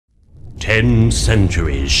10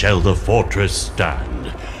 centuries shall the fortress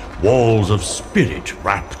stand, walls of spirit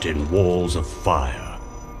wrapped in walls of fire,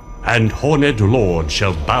 and horned lords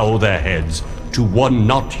shall bow their heads to one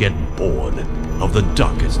not yet born of the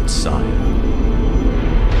darkest sire.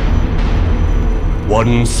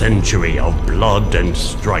 1 century of blood and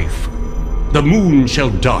strife. The moon shall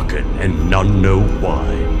darken and none know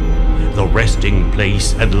why. The resting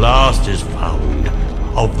place at last is found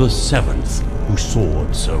of the 7th who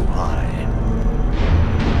soared so high.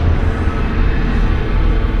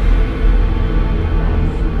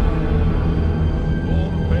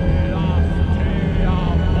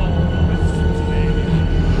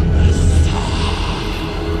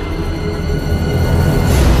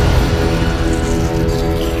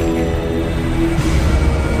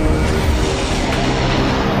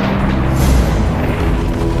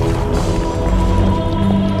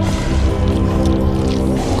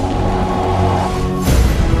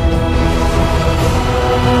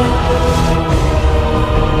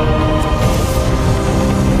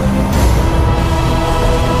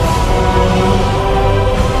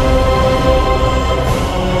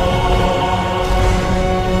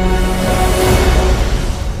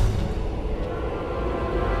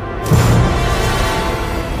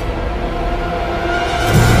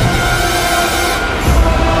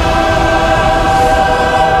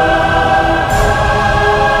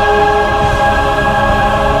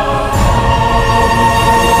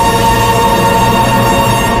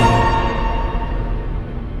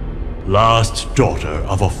 Last daughter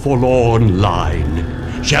of a forlorn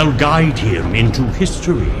line shall guide him into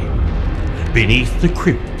history. Beneath the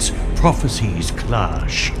crypts, prophecies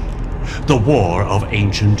clash. The war of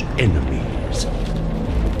ancient enemies.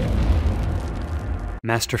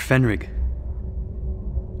 Master Fenrig,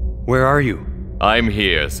 where are you? I'm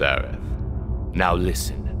here, Sareth. Now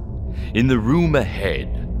listen. In the room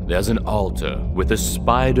ahead, there's an altar with a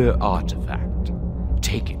spider artifact.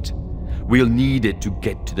 Take it. We'll need it to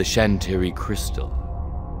get to the Shantiri crystal.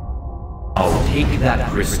 I'll take that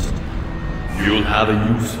crystal. You'll have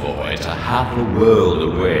a use for it a half a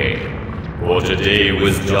world away. For today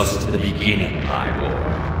was just the beginning, my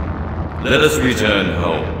boy. Let us return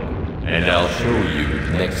home, and I'll show you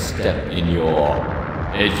the next step in your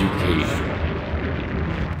education.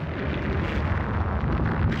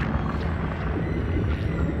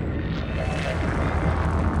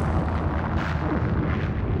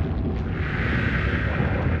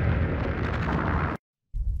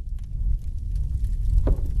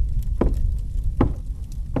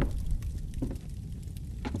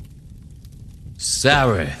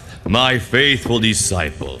 Sareth, my faithful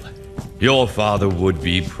disciple, your father would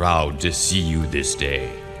be proud to see you this day.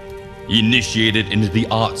 Initiated into the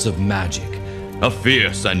arts of magic, a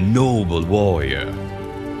fierce and noble warrior,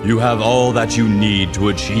 you have all that you need to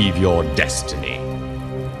achieve your destiny.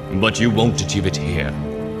 But you won't achieve it here.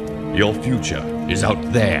 Your future is out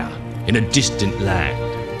there, in a distant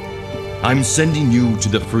land. I'm sending you to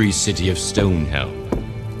the free city of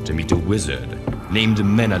Stonehelm to meet a wizard named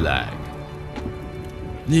Menelag.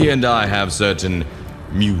 He and I have certain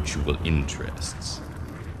mutual interests.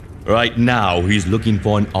 Right now, he's looking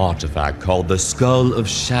for an artifact called the Skull of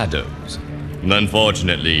Shadows.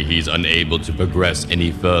 Unfortunately, he's unable to progress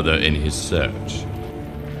any further in his search.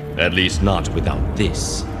 At least not without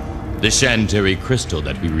this, the Shantiri crystal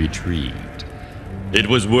that we retrieved. It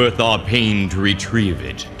was worth our pain to retrieve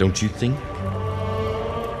it, don't you think?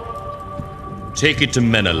 Take it to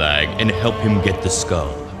Menelag and help him get the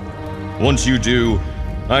skull. Once you do,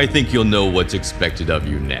 I think you'll know what's expected of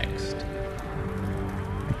you next.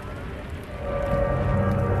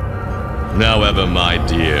 However, my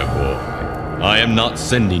dear boy, I am not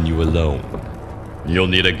sending you alone. You'll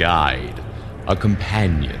need a guide, a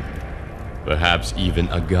companion, perhaps even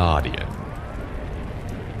a guardian.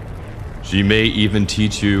 She may even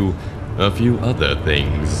teach you a few other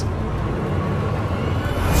things.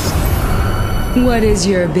 What is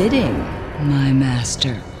your bidding, my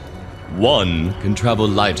master? 1 can travel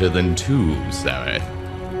lighter than 2, Sareth.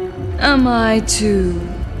 Am I to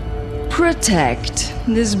protect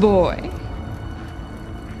this boy?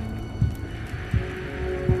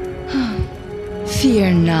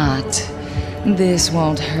 Fear not. This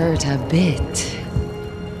won't hurt a bit.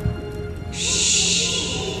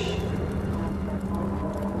 Shh.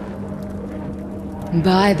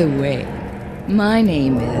 By the way, my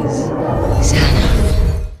name is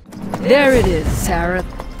Sana. There it is, Sareth.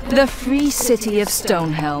 The free city of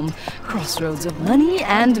Stonehelm, crossroads of money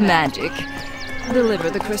and magic. Deliver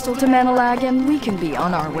the crystal to Menelag and we can be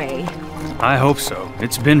on our way. I hope so.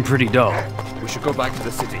 It's been pretty dull. We should go back to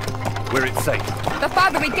the city, where it's safe. The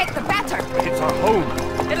farther we get, the better. It's our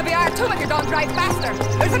home. It'll be our to if you don't drive faster.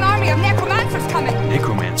 There's an army of necromancers coming.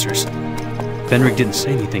 Necromancers? Fenrig didn't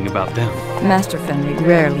say anything about them. Master Fenrig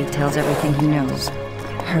rarely tells everything he knows.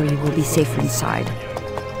 Hurry, we'll be safer inside.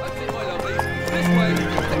 This way.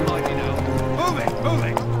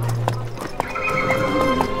 Moving.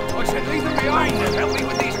 I said leave them behind and help me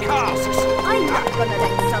with these casks. I'm not gonna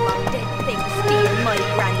let some undead thing steal my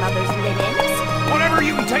grandmother's linens. Whatever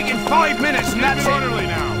you can take in 5 minutes, and that's orderly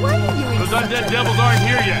now. Why are you in Those such undead a devils aren't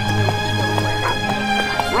here yet.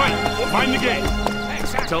 Right, mind the gate.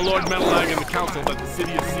 Tell Lord Menelag and the council that the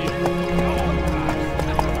city is sealed.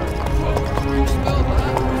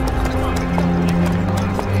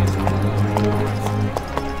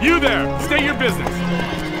 You there! State your business!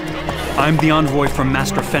 I'm the envoy from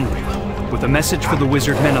Master Fenrig, with a message for the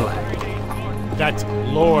wizard Menelag. That's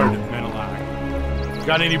Lord Menelag.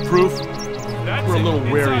 Got any proof? We're a little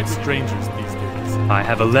wary of strangers these days. I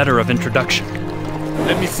have a letter of introduction.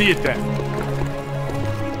 Let me see it then.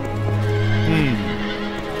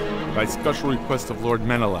 By special request of Lord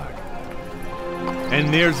Menelag.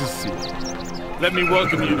 And there's a seal. Let me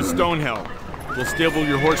welcome you to Stonehelm. We'll stable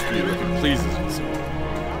your horse for you if it pleases you, sir.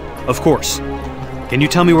 Of course. Can you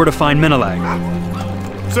tell me where to find Menelag?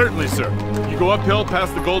 Certainly, sir. You go uphill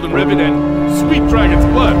past the Golden Ribbon and sweet dragon's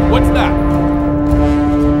blood. What's that?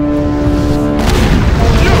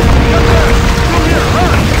 You! Get there! Come here!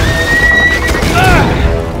 Run!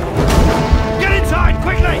 Get inside,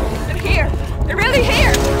 quickly! They're here. They're really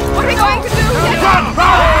here. What are we going to do? Run!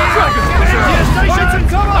 Dragons! Stations and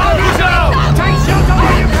come on! Take shelter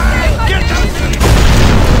where you can! Get them!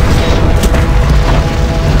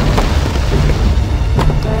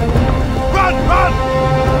 Run!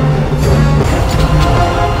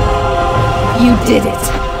 You did it.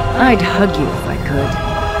 I'd hug you if I could.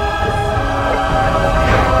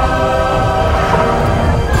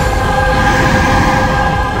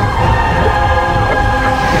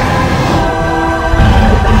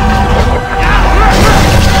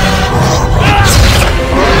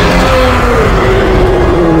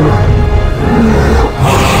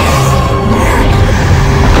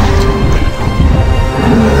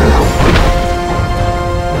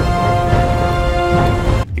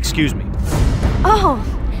 Excuse me. Oh,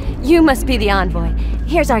 you must be the envoy.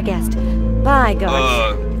 Here's our guest. Bye,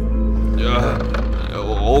 guards.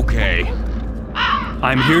 Okay.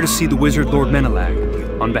 I'm here to see the wizard Lord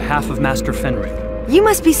Menelag, on behalf of Master Fenrig. You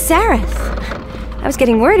must be Sareth. I was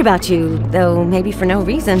getting worried about you, though maybe for no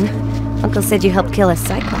reason. Uncle said you helped kill a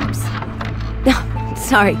Cyclops. No,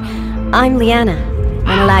 sorry. I'm Lyanna,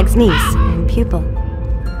 Menelag's niece and pupil.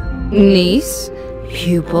 Niece?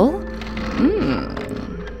 Pupil?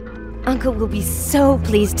 Uncle will be so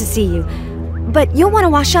pleased to see you. But you'll want to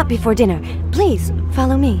wash up before dinner. Please,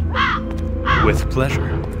 follow me. With pleasure.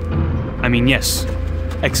 I mean, yes.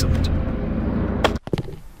 Excellent.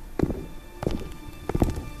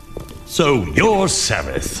 So you're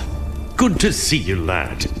Sareth. Good to see you,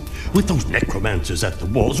 lad. With those necromancers at the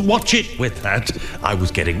walls, watch it with that. I was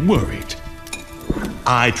getting worried.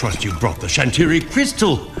 I trust you brought the Shantiri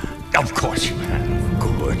crystal. Of course you have.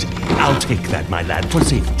 Good. I'll take that, my lad, for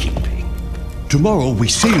safekeeping. Tomorrow we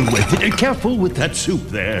sail with it, and careful with that soup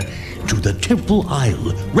there, to the Temple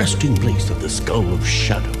Isle, resting place of the Skull of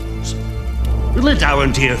Shadows. Let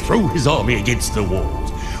Arantir throw his army against the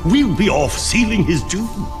walls. We'll be off sealing his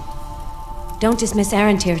doom. Don't dismiss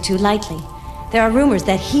Arantir too lightly. There are rumors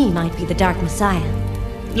that he might be the Dark Messiah.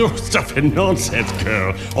 You're stuffing nonsense,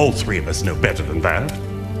 girl. All three of us know better than that.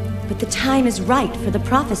 But the time is right for the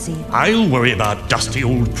prophecy. I'll worry about dusty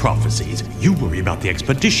old prophecies. You worry about the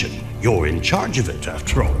expedition. You're in charge of it,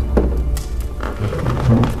 after all.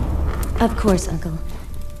 Of course, Uncle.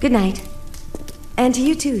 Good night. And to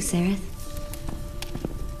you too, Sareth.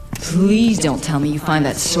 Please don't tell me you find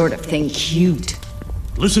that sort of thing cute.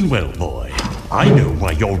 Listen well, boy. I know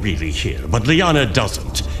why you're really here, but Lyanna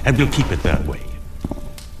doesn't, and we'll keep it that way.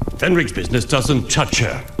 Fenrig's business doesn't touch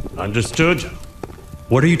her. Understood?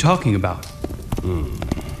 What are you talking about?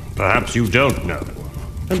 Perhaps you don't know.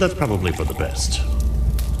 And that's probably for the best.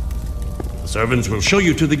 The servants will show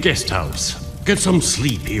you to the guest house. Get some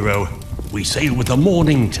sleep, hero. We sail with the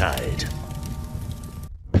morning tide.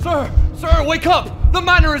 Sir! Sir, wake up! The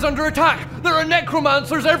manor is under attack! There are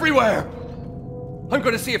necromancers everywhere! I'm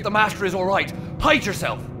going to see if the master is alright. Hide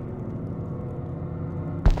yourself!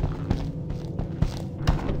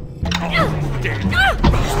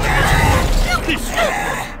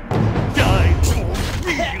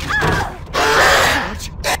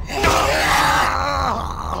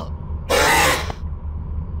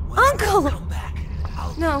 Uncle!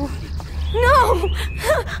 No. No!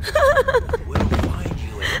 We'll find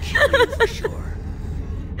you and kill you for sure.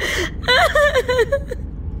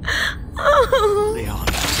 Leon.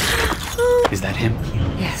 Is that him?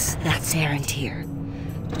 Yes, that's Arantir.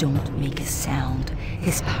 Don't make a sound.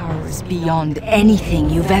 His power is beyond anything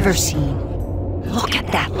you've ever seen. Look at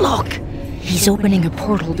that, look! He's opening a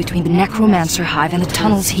portal between the Necromancer Hive and the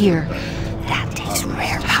tunnels here. That takes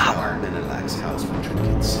rare power.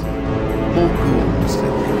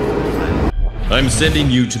 I'm sending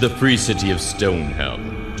you to the free city of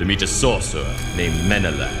Stonehelm to meet a sorcerer named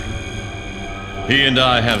Menelag. He and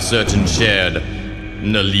I have certain shared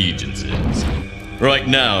allegiances. Right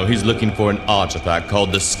now, he's looking for an artifact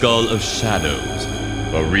called the Skull of Shadows,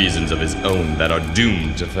 for reasons of his own that are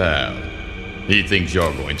doomed to fail. He thinks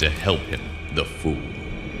you're going to help him, the fool.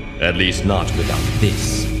 At least not without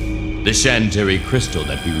this, the Chantary crystal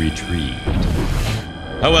that we retrieved.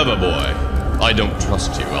 However, boy, I don't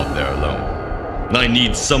trust you out there alone. I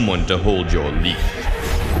need someone to hold your leash.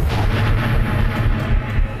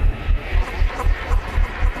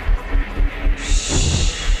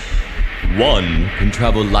 One can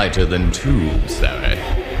travel lighter than two, Sarah.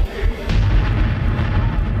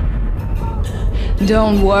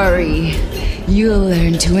 Don't worry. You'll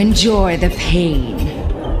learn to enjoy the pain.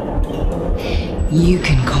 You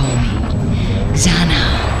can call me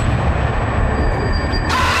Zana.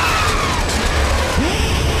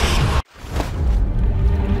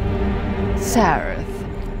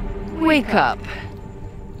 Sareth, wake up.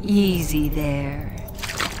 Easy there.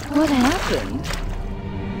 What happened?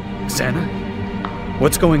 Xana?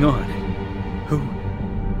 What's going on?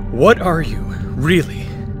 What are you, really?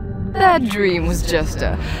 That dream was just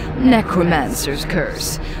a necromancer's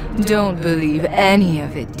curse. Don't believe any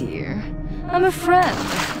of it, dear. I'm a friend,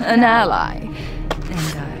 an ally,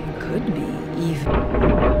 and I could be even.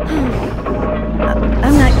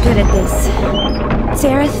 I'm not good at this.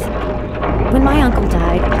 Sareth, when my uncle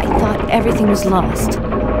died, I thought everything was lost.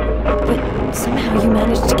 But somehow you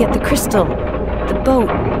managed to get the crystal, the boat.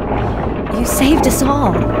 You saved us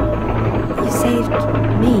all. You saved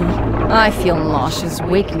me. I feel nauseous.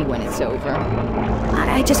 Wake me when it's over.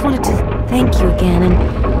 I just wanted to thank you again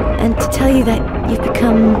and to tell you that you've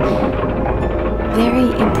become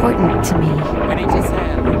very important to me. When he just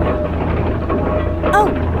Oh,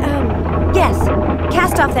 yes.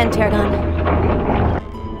 Cast off then, Tarragon.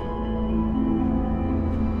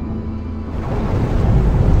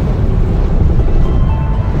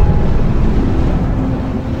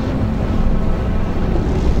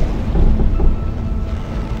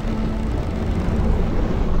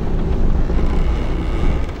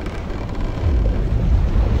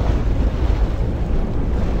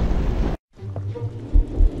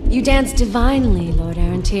 You dance divinely, Lord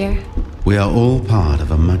Arantir. We are all part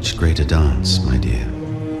of a much greater dance, my dear.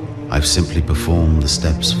 I've simply performed the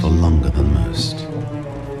steps for longer than most.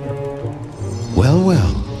 Well,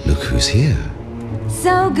 well, look who's here.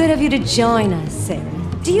 So good of you to join us, Sarah.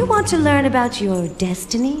 Do you want to learn about your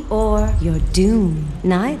destiny or your doom?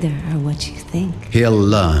 Neither are what you think. He'll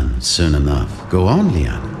learn soon enough. Go on,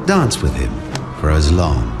 Leanna. Dance with him for as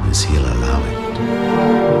long as he'll allow it.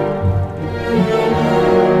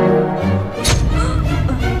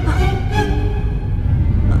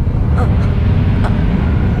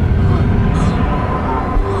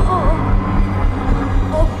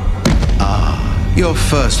 Your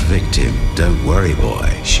first victim. Don't worry, boy.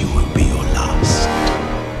 She won't be your last.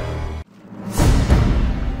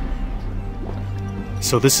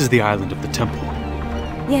 So this is the island of the temple.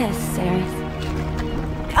 Yes,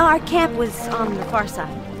 Sareth. Our camp was on the far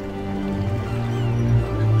side.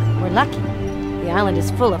 We're lucky. The island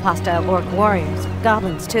is full of hostile orc warriors,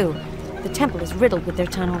 goblins too. The temple is riddled with their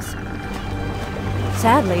tunnels.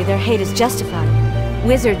 Sadly, their hate is justified.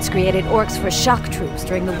 Wizards created orcs for shock troops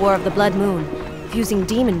during the War of the Blood Moon, fusing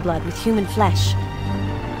demon blood with human flesh.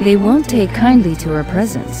 They won't take kindly to our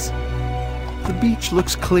presence. The beach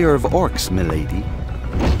looks clear of orcs, milady.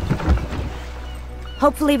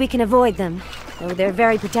 Hopefully we can avoid them, though they're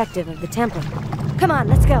very protective of the temple. Come on,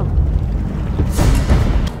 let's go.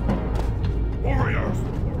 Warriors!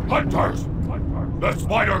 Hunters! The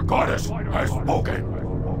spider goddess has spoken!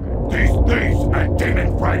 These thieves and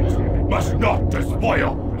demon friends must not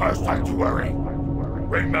despoil her sanctuary!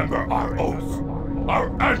 Remember our oaths!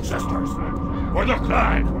 Our ancestors, for the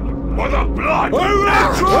clan, for the blood!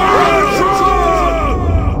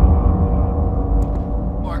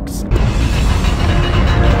 Orcs.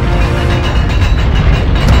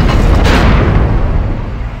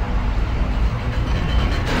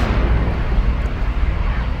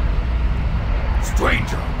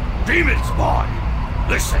 Stranger, demon spawn,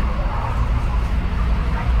 listen.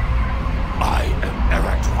 I am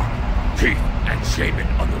Eratron, chief and shaman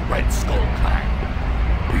of the Red Skull clan.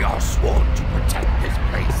 We are sworn to protect this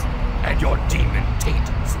place, and your demon taint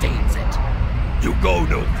stains it. You go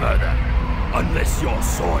no further, unless your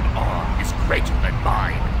sword arm is greater than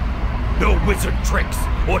mine. No wizard tricks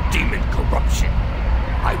or demon corruption.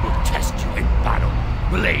 I will test you in battle,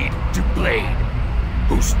 blade to blade.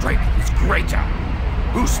 Whose strength is greater?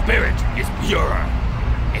 Whose spirit is purer?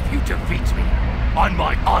 If you defeat me, on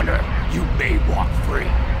my honor, you may walk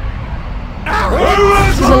free.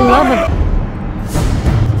 For the love of...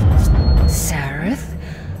 Sareth?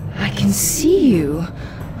 I can see you.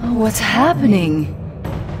 Oh, what's happening?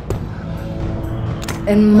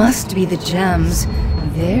 It must be the gems.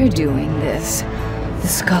 They're doing this. The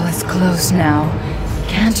skull is close now.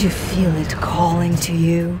 Can't you feel it calling to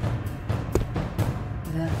you?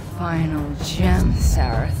 The final gem,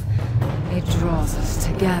 Sareth. It draws us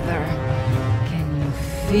together. Can you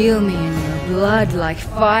feel me in your blood like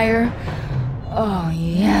fire? Oh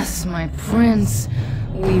yes, my prince.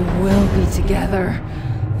 We will be together.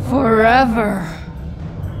 Forever.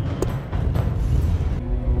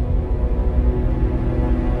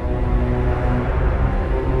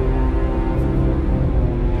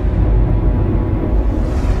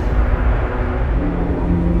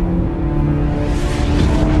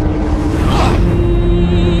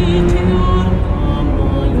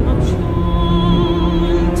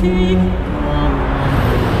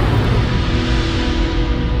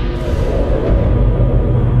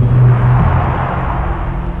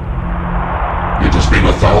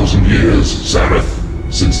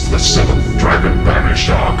 Sareth, since the seventh dragon banished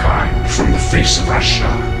our kind from the face of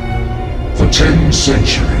Ashar. For 10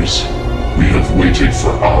 centuries, we have waited for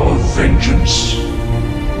our vengeance.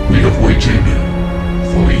 We have waited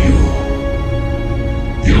for you.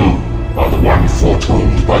 You are the one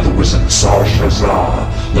foretold by the wizard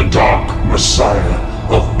Sarshazar, the dark messiah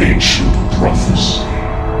of ancient prophecy.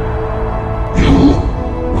 You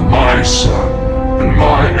are my son and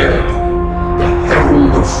my heir, the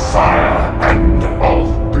herald of fire and of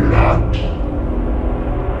blood.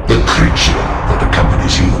 The creature that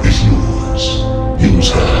accompanies you is yours. Use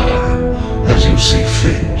her as you see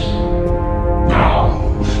fit. Now,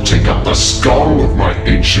 take up the skull of my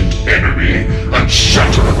ancient enemy and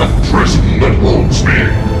shatter the prison that holds me.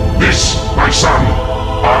 This, my son,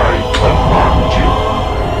 I command you.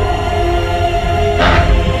 And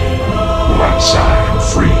once I am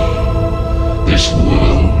free, this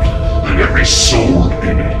world and every soul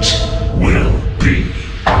in it will be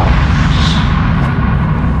ours.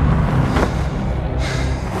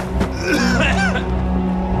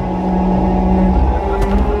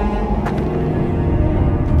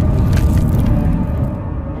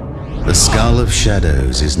 The Skull of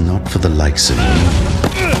Shadows is not for the likes of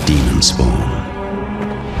you, demon spawn.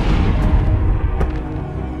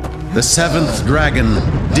 The seventh dragon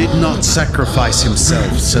did not sacrifice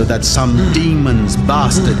himself so that some demon's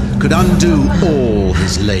bastard could undo all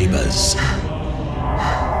his labors.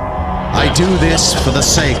 I do this for the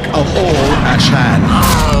sake of all Ashan.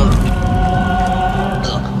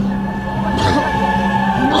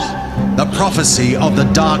 The prophecy of the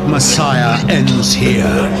Dark Messiah ends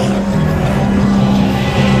here.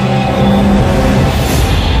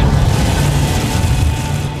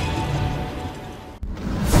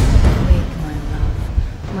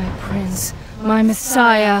 My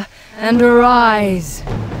Messiah, and arise!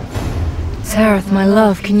 Sareth, my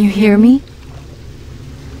love, can you hear me?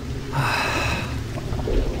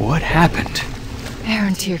 What happened?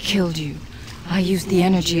 Arantir killed you. I used the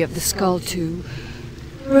energy of the skull to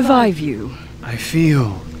revive you. I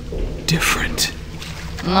feel different.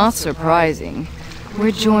 Not surprising.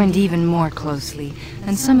 We're joined even more closely,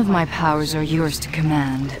 and some of my powers are yours to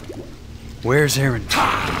command. Where's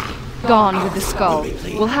Arantir? Gone with the skull.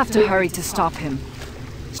 We'll have to hurry to stop him.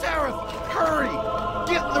 Sareth, hurry!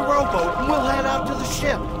 Get in the rowboat and we'll head out to the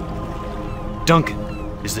ship. Duncan,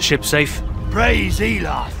 is the ship safe? Praise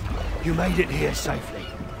Eloth. You made it here safely.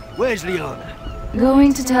 Where's Lyanna?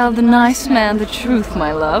 Going to tell the nice man the truth,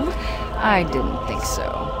 my love? I didn't think so.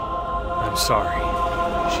 I'm sorry.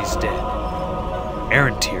 She's dead.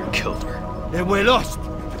 Arantir killed her. Then we're lost.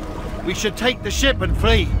 We should take the ship and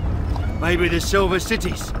flee. Maybe the Silver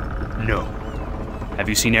Cities. No. Have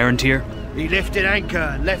you seen Arantir? He lifted anchor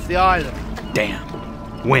and left the island. Damn.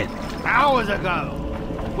 When? Hours ago.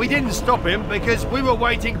 We didn't stop him because we were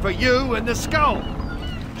waiting for you and the skull.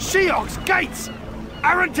 Sheox Gates!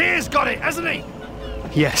 Arantir's got it, hasn't he?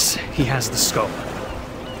 Yes, he has the skull.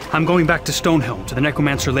 I'm going back to Stonehelm, to the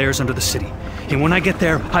Necromancer lairs under the city. And when I get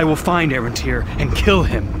there, I will find Arantir and kill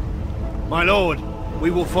him. My lord, we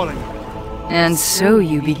will follow you. And so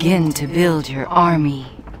you begin to build your army.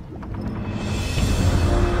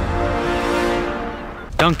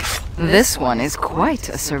 Duncan. This one is quite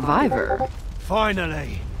a survivor.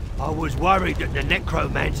 Finally! I was worried that the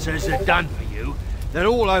necromancers had done for you. They're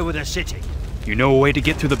all over the city. You know a way to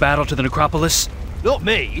get through the battle to the necropolis? Not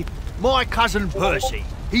me. My cousin Percy.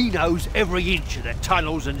 He knows every inch of the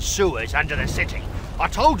tunnels and sewers under the city. I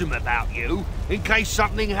told him about you, in case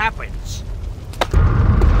something happens.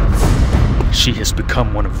 She has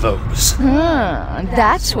become one of those.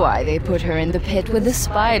 That's why they put her in the pit with the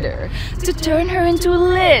spider, to turn her into a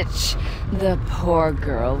lich. The poor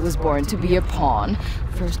girl was born to be a pawn.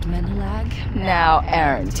 First Menelag, now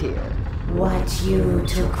Arantir. What you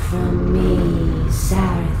took from me,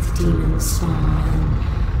 Sareth Demon Spawn,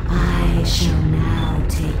 I shall now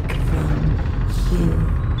take from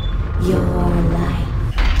you. Your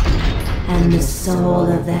life, and the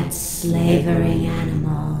soul of that slavering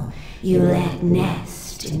animal you let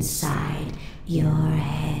nest inside your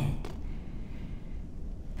head.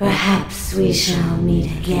 Perhaps we shall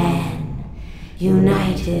meet again,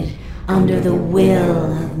 united under the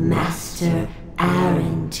will of Master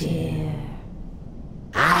Arantir.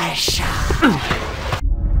 I shall.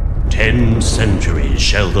 10 centuries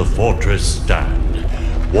shall the fortress stand,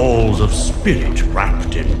 walls of spirit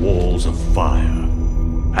wrapped in walls of fire.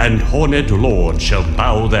 And horned lords shall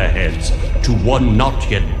bow their heads to one not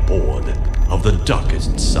yet born of the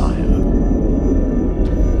darkest sire.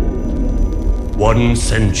 1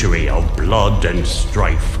 century of blood and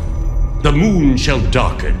strife. The moon shall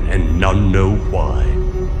darken and none know why.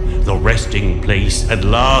 The resting place at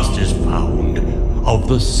last is found of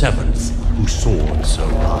the 7th who soared so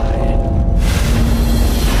high.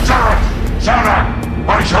 Sarah! Sarah!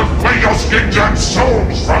 I shall flay your skins and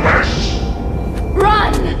souls for this!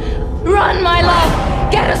 Run! Run, my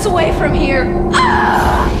love! Get us away from here!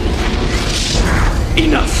 Ah!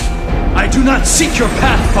 Enough! I do not seek your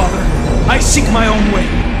path, Father. I seek my own way,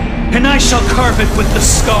 and I shall carve it with the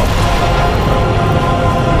skull.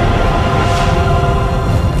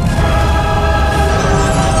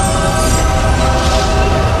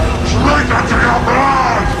 Traitor to your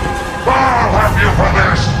blood! I'll have you for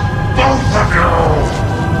this! Both of you!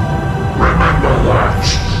 Remember that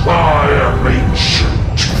I am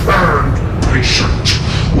ancient and patient.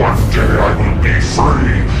 One day I will be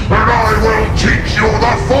free, and I will teach you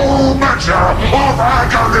the full measure of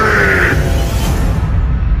agony!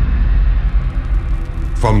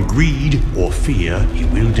 From greed or fear he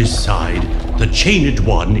will decide, the chained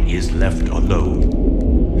one is left alone.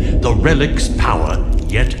 The relic's power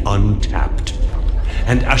yet untapped,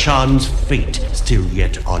 and Ashan's fate still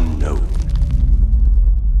yet unknown.